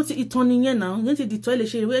 Ìtàn nìyẹn náà yẹn ti di tọ́ ẹ lè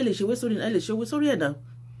ṣe owó sórí ẹ̀ náà.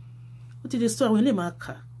 Ó ti di sọ àwọn ilé máa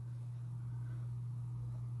kà.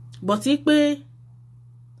 Bọ̀tí pé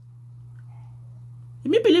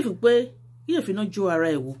èmi believe pé yíyẹ fi náà jó ara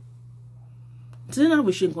ẹ̀ wò tí náà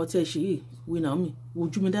fi ṣe nǹkan tí ẹ ṣe yìí wí Naomi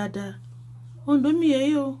wojú mi dáadáa Ondo mi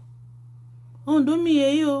èyí o Ondo mi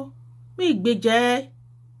èyí o mi ìgbèjà ẹ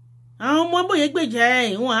àwọn ọmọ ibòye gbèjà ẹ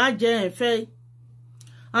wọn á jẹ ẹ̀fẹ́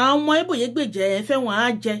àwọn ọmọ ibòye gbèjà ẹ ẹ̀fẹ́ wọn á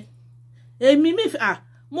jẹ èmi mi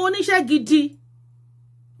mo níṣẹ́ gidi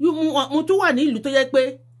mo tún wà ní ìlú tó yẹ pé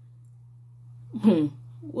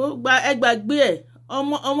ẹ gbàgbé ẹ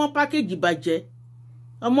ọmọ pákéjì bàjẹ́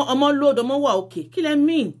ọmọ load ọmọ wà òkè kí lẹ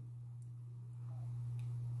mean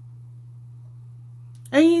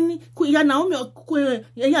ẹ̀yin ni ìyá Naomi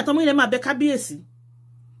ẹ̀yin àtọmọ ilẹ̀ máa bẹ kábíyèsí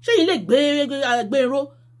ṣé yìí lè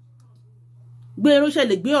gbèrò ṣe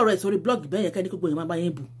lè gbé ọ̀rọ̀ ẹ̀ sórí blog bẹ́ẹ̀ yẹn kẹ́ni gbogbo yẹn máa bá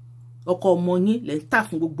yín bù ọkọ ọmọ yín lẹ́ ń tà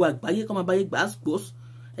fún gbogbo àgbáyé kọ́ máa bá yín gbàgbós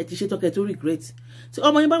ẹ ti ṣe tọ́kẹ́ tó regret tí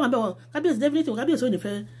ọmọ yín bá máa bẹ̀ wọ́n kábíyèsí definitely kábíyèsí ò ní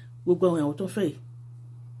fẹ́ gbogbo àwọn ìyàwó tó fẹ́ yìí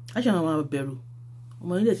aṣọ àwọn máa bẹ̀rù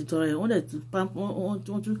ọmọ yín dẹ̀ ti tọrọ ẹ̀ wọ́n dẹ̀ ti wọ́n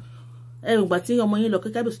tún ẹ̀rù gbà tí ọmọ yín lọ kí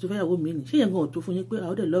kábíyèsí tó fẹ́ yàwó mi nì ṣé yẹn gan ò tó fún yín pé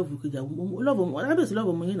àwọn dẹ̀ lọ́ọ̀bù kábíyèsí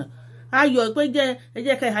lọ́ọ̀bù ọmọ yín náà ayọ̀ pé ẹ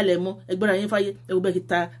jẹ́ ká ìhalẹ̀ mọ́ ẹgbẹ́ra yín fáyé ẹgbẹ́ kí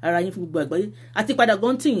ta ara yín fún gbogbo àgbáyé àti padà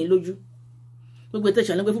gan tì yín lójú gbogbo ètò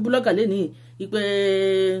ìṣàlẹ̀ pé fún búlọ́gà lé ní ìpè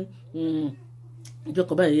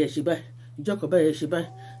ìjọkọ̀ báyìí ẹ̀ ṣe báyìí ìjọkọ̀ báyìí ẹ̀ ṣe báyìí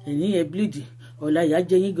ẹ̀yìn ẹ̀ bíléèdì ọ̀la ìyá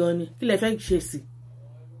jẹ yín gan ni kí lẹ fẹ́ ṣe sí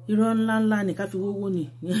irọ́ ńláńlá ni ká fi wówó ni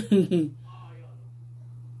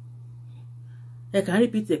ẹ kàn rí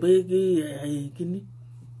pété pé kíní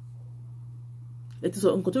ẹ ti sọ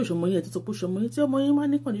nǹkan tó ìṣọmọ yín ẹ ti sọ pé ìṣọmọ yín tí ọmọ yín máa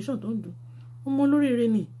ní condition tó ń dùn ọmọ olóríire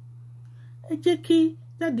ni ẹ jẹ́ kí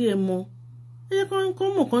jáde ẹ̀ mọ́ ẹ jẹ́ kọ́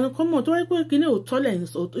mọ̀ tó wáyé pé kíní òótọ́ lẹ̀ ń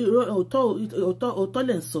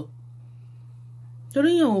sọ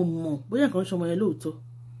torí yẹn ò mọ̀ bóyá nǹkan ṣọmọ yẹn lóòótọ́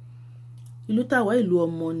ìlú táwa ìlú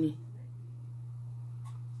ọmọ ni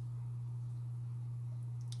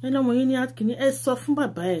ẹ lọ́mọ yín ní kíní ẹ sọ fún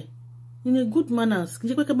bàbá ẹ̀ ní good manners kì í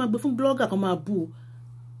ṣe pé kẹ́ máa gbé fún blogger kan máa bú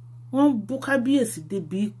wọ́n bú kábíyèsí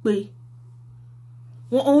débi pé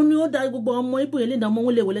òun ni ó dá gbogbo ọmọ Ìgbò yẹn lè dá ọmọ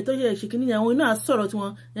wọn lè wọlé tó yẹ ṣe kíní àwọn iná sọ̀rọ̀ tí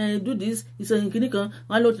wọ́n do this ìsẹ̀yìn kíní kan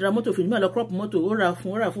wọ́n á lọ ra mọ́tò fìdí mọ́ crop mọ́tò ó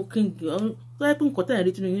rà fún king tó yẹ pé nǹkan tẹ̀yìn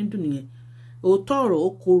rí tinú yín dùn nìyẹn òótọ́ ọ̀rọ̀ ó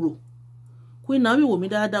korò Queen Naomi wò mí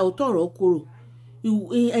dáadáa òótọ́ ọ̀rọ̀ ó korò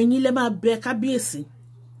ẹ̀yin lẹ́ máa bẹ kábíyèsí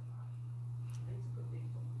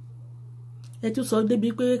ẹ tún sọ débi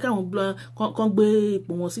pé káwọn kan gbé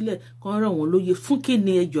ipò wọn sílẹ̀ kan ràn wọ́n lóye fún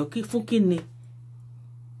kíni ẹjọ́ fún kíni.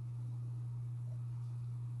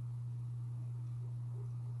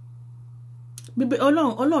 bíbẹ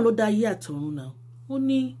Ọlọ́run ló dá ayé àtọ̀run náà ó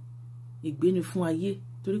ní ìgbéni fún ayé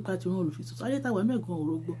torí pa ti rán olùfisùn ayé táwa náà gan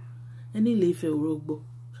ọ̀rọ̀ gbọ́ ẹni Ilé Ifẹ̀ ọ̀rọ̀ gbọ́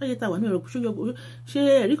ṣáyé táwa náà ọ̀rọ̀ ṣé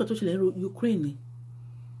ẹ̀rí kan tó ṣẹlẹ̀ ní Ukraine ni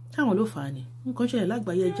táwọn ló fà á ni nǹkan ṣẹlẹ̀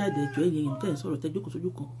lágbàáyé jáde ẹjọ́ ẹ̀yìn ẹ̀yìn tẹ̀ ń sọ̀rọ̀ tẹ́jú kò sójú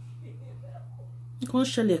kan nǹkan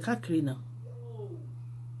ṣẹlẹ̀ káàkiri náà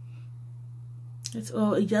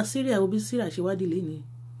ìjà Syria obi Syria ṣe wádìí lẹ́ni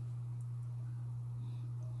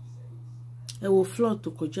ẹ wo flood tó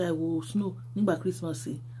kọjá ẹ wo snow nígbà Christmas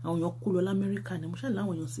àwọn èèyàn kú lọ l'Amẹ́ríkà ni mo ṣáà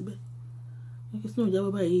láwọn èèyàn síbẹ̀ kí snow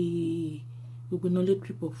jábọ́ báyìí gbogbo iná lé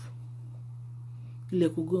trip off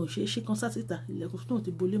ilẹ̀kùn gan ṣe kan sátìta ilẹ̀kùn snow ti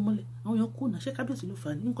bolé mọ́lẹ̀ àwọn èèyàn kú náà ṣé kábíyèsí ló fà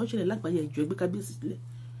á ní nǹkan ṣẹlẹ̀ lágbàáyé ẹjọ́ ẹgbẹ́ kábíyèsí sílẹ̀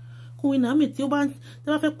Queen Naomi tí ó bá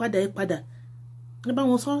fẹ́ padà ẹ padà ẹ bá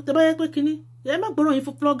wọn sọ tẹ bá yẹ pé kínní ẹ má gbọ́rọ̀ yín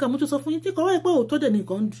fún blogger mo ti sọ fún yín tí kò wáyé pé òótọ́ dẹ̀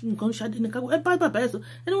nǹkan ṣáde ní káwọ́ ẹ bá bàbá ẹ sọ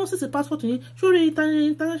ẹni wọ́n sì ṣe passport yín sórí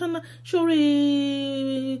international sórí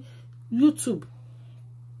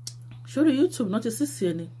YouTube náà ti sísì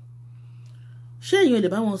ẹni ṣé èèyàn lè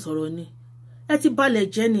bá wọn sọ̀rọ̀ ni ẹ ti balẹ̀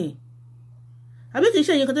jẹ́ ni àbí kì í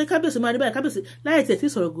ṣe èèyàn kan tẹ́ kábíyèsí máa rí báyìí kábíyèsí láì tẹ̀ sí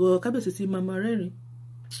sọ̀rọ̀ gan kábíyèsí ti máa rẹ́rìn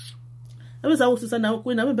kábíyèsí àwọn òṣìṣẹ́ náà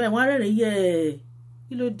Queen Naomi báyìí wọ́n á rẹ́rìn yẹ́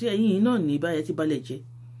kí ló dé ẹ̀yin náà ní báyìí ti balẹ̀ jẹ́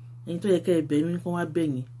ẹ̀yin tó yẹ kẹ́ ẹ bẹ̀rù kí wọ́n wá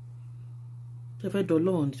bẹ̀yìn kẹ́ fẹ́ dọ̀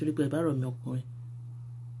Ọlọ́run nítorí pé ẹ bá rọ̀ mí ọkùnrin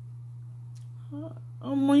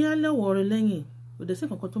ọmọ yẹn lẹ́wọ̀ rẹ lẹ́yìn kò dẹ̀ sí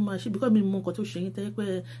nǹkan tó máa ṣe bí kò mi mọ nǹkan tó ṣe yín tẹ́ pé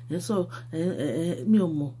ẹ̀ ń sọ mi ò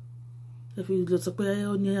mọ̀ ẹ fi lọ sọ pé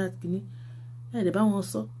ó ní àkíní ẹ̀ dẹ̀ bá wọn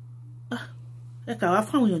sọ ẹ kà wá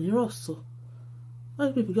fún àwọn èèyàn nírọ̀ sọ why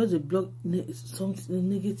people just dey blog something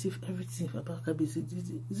negative everything about Kabiyesi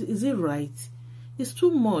is it right? It's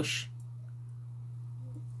too much.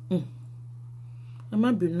 Ẹ má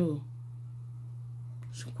bínú o.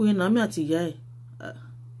 Queen Naomi àti ìyá ẹ̀.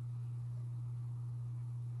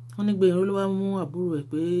 Wọ́n ní Gbénró ló wá mú àbúrò ẹ̀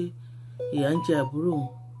pé ìyá ń jẹ àbúrò òun.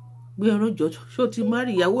 Gbénró jọ ṣó ti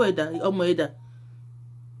márì ìyàwó ẹ̀dá ọmọ ẹ̀dá.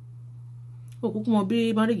 Òkúkú mọ bí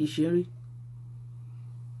márìgì ṣe ń rí.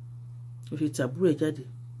 Ó ṣe tàbúrò ẹ̀ jáde.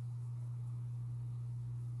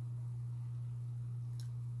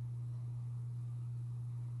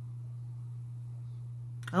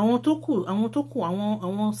 àwọn tó kù àwọn tó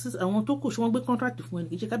kù ṣé wọ́n gbé contract fún ẹni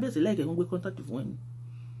kì í ṣe kábíyèsí láìkẹ́ wọ́n gbé contract fún ẹni.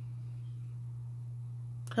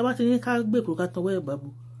 ká bá ti ní ká gbé kúrò ká tọwọ́ ẹ̀ bàbò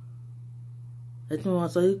ẹtí wọn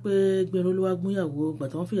sọ pé gbẹrún olúwa gbúnyàwó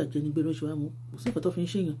gbàtà wọn fìyà jẹ ní gbẹrún oṣù wa mú kò sí nǹkan tó fi ń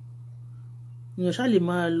ṣèyàn èèyàn ṣáà lè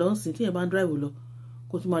máa lọ sìn tí èèyàn bá ń drive lọ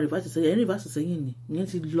kó tún máa rìfásì sẹ́yìn ẹni rìfásì sẹ́yìn ni ìyẹn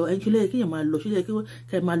ti lọ ẹni kílẹ̀ kí èèyàn máa lọ sílẹ̀ kí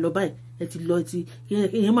ẹ máa lọ báyìí ẹ ti lọ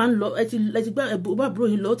èèyàn máa ń lọ ẹ ti gbá bá àbúrò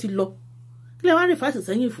yìí lọ ó ti lọ kílẹ̀ wá rìfásì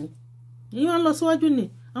sẹ́yìn fún èyí wọn lọ síwájú ni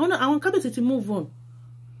àwọn kábíyèsí ti move on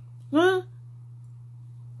wọn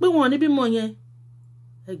pé wọn ní bímọ yẹn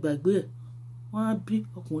ẹ gbàgbé ẹ wọn á bí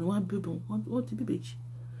ọkùnrin wọn á bí obìnrin wọn ti bí bèjì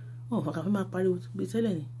wọn ò fàkàfẹ́ máa pariwo bí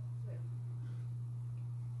tẹ́lẹ̀ ni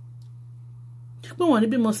pé wọn ní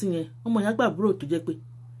bímọ sí yẹn ọmọ yẹn gbà àbúrò tó jẹ́ pé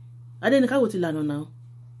adẹnikáwò ti lànà náà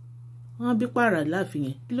wọn á bí pààrà láàfin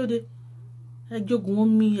yẹn kí ló dé ẹjọgùn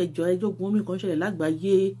omi kan ṣẹlẹ̀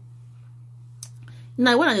lágbàáyé.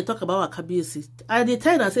 Now when I talk about our kabiyesi, I dey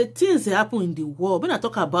tell you say things dey happen in the world. When I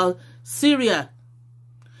talk about Syria,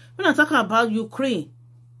 when I talk about Ukraine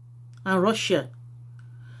and Russia,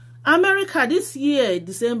 America this year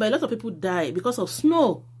December, a lot of people die because of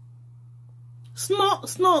snow.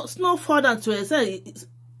 Snow fall down to extent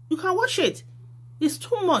you can watch it. It's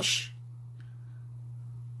too much.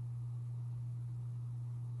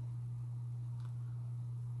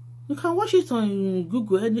 You can watch it on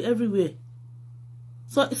Google everywhere.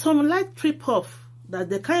 So some light trip off that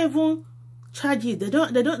they can't even charge it. They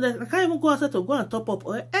can't even go outside to go and top up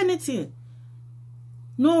or anything.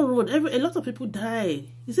 No road. A lot of people die.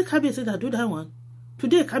 Is it Kabiyesi that do that one?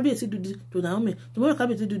 Today Kabiyesi do this to Naomi. Tomorrow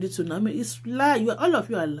Kabiyesi do this to Naomi. It's lie. All of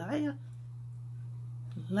you are liar.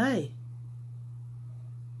 Lie.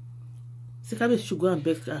 See, Kabiyesi should go and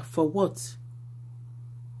beg for what?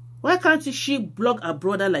 Why can't she block her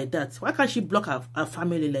brother like that? Why can't she block her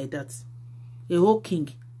family like that? A whole king,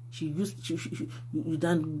 you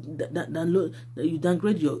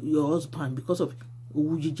downgrade your husband because of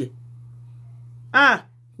Owujije.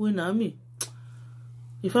 When Naomi,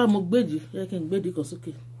 if I'm Mogbedi, I can gbedi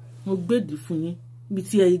kosoke. Mogbedi fún yín, bí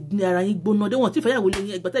tí ara yín gbóná dé wọ́n ti fẹ́ yàwó lé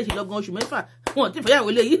yín, ẹgbàtà ìṣe lọ́gán oṣù mẹ́fà, wọ́n ti fẹ́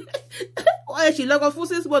yàwó lé yín. Wọ́n ṣe lọ́gán fún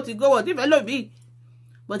 6 months ago, wọ́n ti fẹ́ lò mí.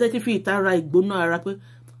 But ẹ ti fi ìtara ìgbóná ara pé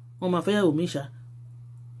wọ́n máa fẹ́ yàwó mi ṣá.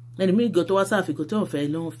 Ẹni mi gan tó wá sáàfin kò tí wọ́n fẹ́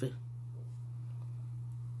lọ́wọ́ fẹ́.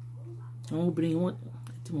 Àwọn obìnrin wọn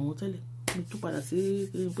ti mọ̀ wọ́n tẹ́lẹ̀ ní tó padà sí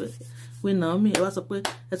pé Naomi ẹ wá sọ pé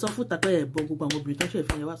ẹ sọ fún tàpẹ́ ẹ̀ bọ́ gbogbo àwọn obìnrin tó ń ṣe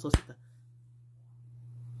ìfihàn ẹ wá sọ síta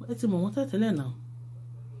ẹ ti mọ̀ wọ́n tẹ́lẹ̀ náà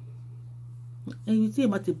ẹyin tí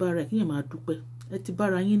èèmà ti bára ẹ̀ kí èèyàn máa dúpẹ́ ẹ ti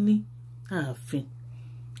bára yín ní ààfin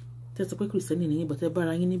tẹ́ sọ pé kìrìsìtẹ́nì nìyí bọ̀ tẹ́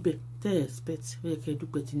bára yín níbẹ̀ tẹ́ expect ó yẹ kẹ́ ẹ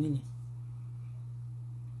dúpẹ́ ti níní.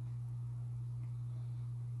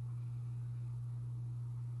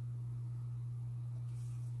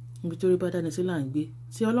 Níbi tó rí bá dání sí là ń gbé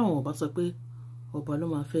tí Ọlọ́run ọba sọ pé ọba ló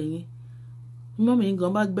máa fẹ́ yín mọ́mí yín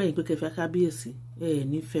gan bá gbẹ̀yìn pé kẹfẹ́ kábíyèsí ẹ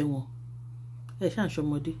nífẹ̀ẹ́ wọn ẹ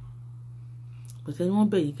ṣàǹṣọmọdé bọ̀tẹ́ ni wọ́n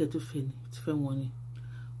bẹ̀yìn kẹ́ tó fẹ́ wọn ni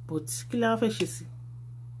but kí la fẹ́ ṣe sí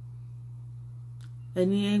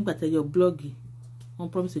ẹni gbàtẹ́ yọ blọ́ọ̀gì wọ́n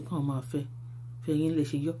promise kí wọ́n máa fẹ́ yín lè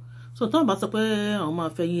ṣe yọ so tí wọ́n bá sọ pé àwọn máa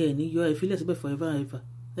fẹ́ yín ẹ̀ ní yọ ẹ̀ fílẹ̀ síbẹ̀ forever and ever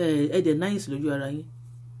ẹ̀ dẹ̀ náìsì lójú ara yín.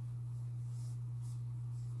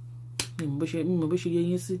 Mo bó ṣe yé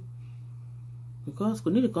yín sí because kò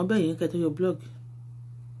ní nìkan bẹ́ẹ̀ yín kẹ́tọ́ your blog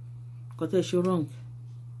kọ́ tẹ́ ṣe wrong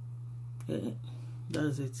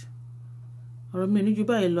that's it ọ̀rọ̀ mi ní ju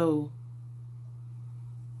báyìí lọ o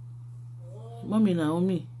mọ́mí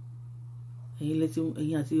Naomi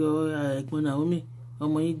ẹ̀yin àti ẹ̀gbọ́n Naomi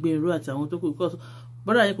ọmọ yín gbé irú àti àwọn tó kù because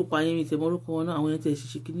bọ́dà yín pupa yín mi tẹ̀ mọ́ orúkọ wọn náà àwọn yẹn tẹ̀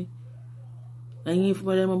ṣiṣẹ́ kínní ẹ̀yin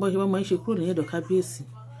fúnbọ́dà ẹ̀mọ́ bọ́ṣẹ́ bọ́mọ yín ṣe kúrò ní ẹ̀dọ̀ kábíyèsí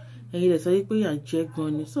ẹ̀yin rẹ̀ sọ wípé ìyà jẹ gan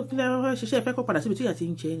ni so kí lẹ́yìn wá ṣiṣẹ́ ìfẹ́ kọ́ padà síbi tí ìyà ti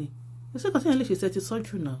ń jẹ ni ẹsẹ̀ kan tí yẹn lè ṣe ti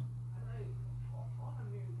sọ́jú náà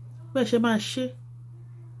bẹ́ẹ̀ ṣe máa ṣe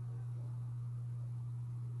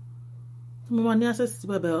tí mo máa ní access sí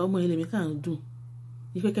bàbá ọmọ ilé mi kàn ń dùn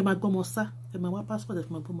ìfẹ́ kẹ́ máa gbọ́mọ sá ẹ máa wá passport ẹ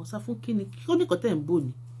fi máa gbọ́mọ sá fún kíni kí ó nìkan tẹ̀ ń bò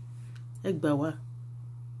ní ẹ gbà wá.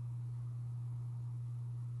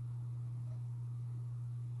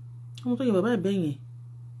 ọmọ tó yẹ bàbá ẹ̀ bẹ́yẹn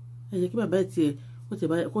ẹ jẹ́ kí bàbá ẹ̀ tiẹ̀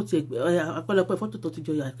kó tiẹ̀ apẹ́lọpẹ́ fọ́tò tó ti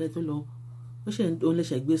jọ yàtọ̀ tó lọ ó ṣe òun lè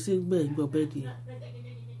ṣàgbé sí gbẹ̀ ń gbọ́ bẹ́ẹ̀dì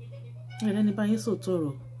ẹlẹ́ni bá yín sòótọ́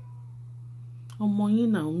ọ̀rọ̀ ọmọ yín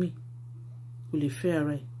Naomi kò lè fẹ́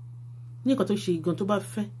ara ẹ̀ ní nǹkan tó ṣe gan tó bá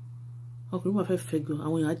fẹ́ ọkùnrin bá fẹ́ gan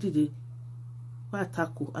àwọn èèyàn á dìde wá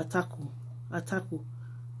àtakò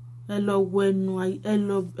ẹ lọ wọ ẹnu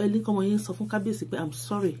ẹ ní kọ́mọ yín sọ fún kábíyèsí pé I'm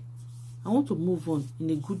sorry I want to move on in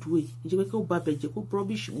a good way ìjẹ́ pé kí ó bá bẹ̀jẹ̀ kó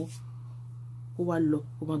rubbish wọn kó wá lọ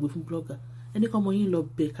kó máa gbé fún blogger ẹni kan ọmọ yín lọ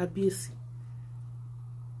bẹ̀ kábíyèsí.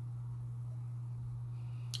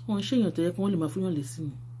 Wọ́n ń ṣèyàn tó yẹ kí wọ́n lè máa fún yàn lè sí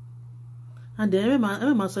ni. And ẹ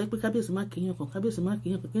máa sọ pé kábíyèsí má kíyàn kan, kábíyèsí má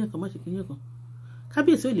kíyàn kan, kíyàn kan má ṣe kíyàn kan.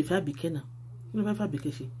 Kábíyèsí ò lè fẹ́ Àbíkẹ́ náà, ó lè fẹ́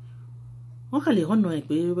Àbíkẹ́ ṣe. Wọ́n kà lè hànà ẹ̀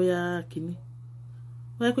pé bóyá kíní.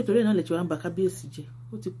 Bóyá pé torí ẹ̀ náà lè ti wá ń ba kábíyèsí jẹ́,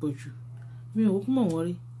 ó ti pọ̀ jù. Mi ò kúkú mọ̀ wọ́n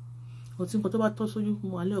rí. Ọtí nǹkan tó bá tọ́ sójú,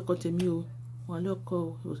 mo wà lé ọkọ tèmi o, mo wà lé ọkọ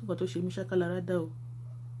o, òsì nǹkan tó ṣe mí ṣákàlára dá o.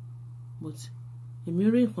 But èmi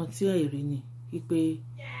rí nǹkan tí àìrí ni wípé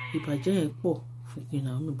ìbàjẹ́ yẹn pọ̀ fún Queen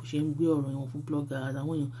Naomi bó ṣe ń gbé ọ̀rọ̀ yẹn fún blogger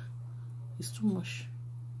àtàwọn èèyàn. It's too much.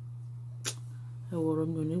 Ẹ wọ ọ̀rọ̀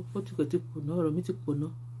mi ò ní pọ́tìkọ̀ tí pò náà, ọ̀rọ̀ mi ti pò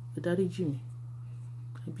náà. Ẹ dáríjì mi.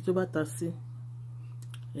 Ibi tó bá ta sí,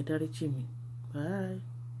 ẹ dáríjì mi. Bye.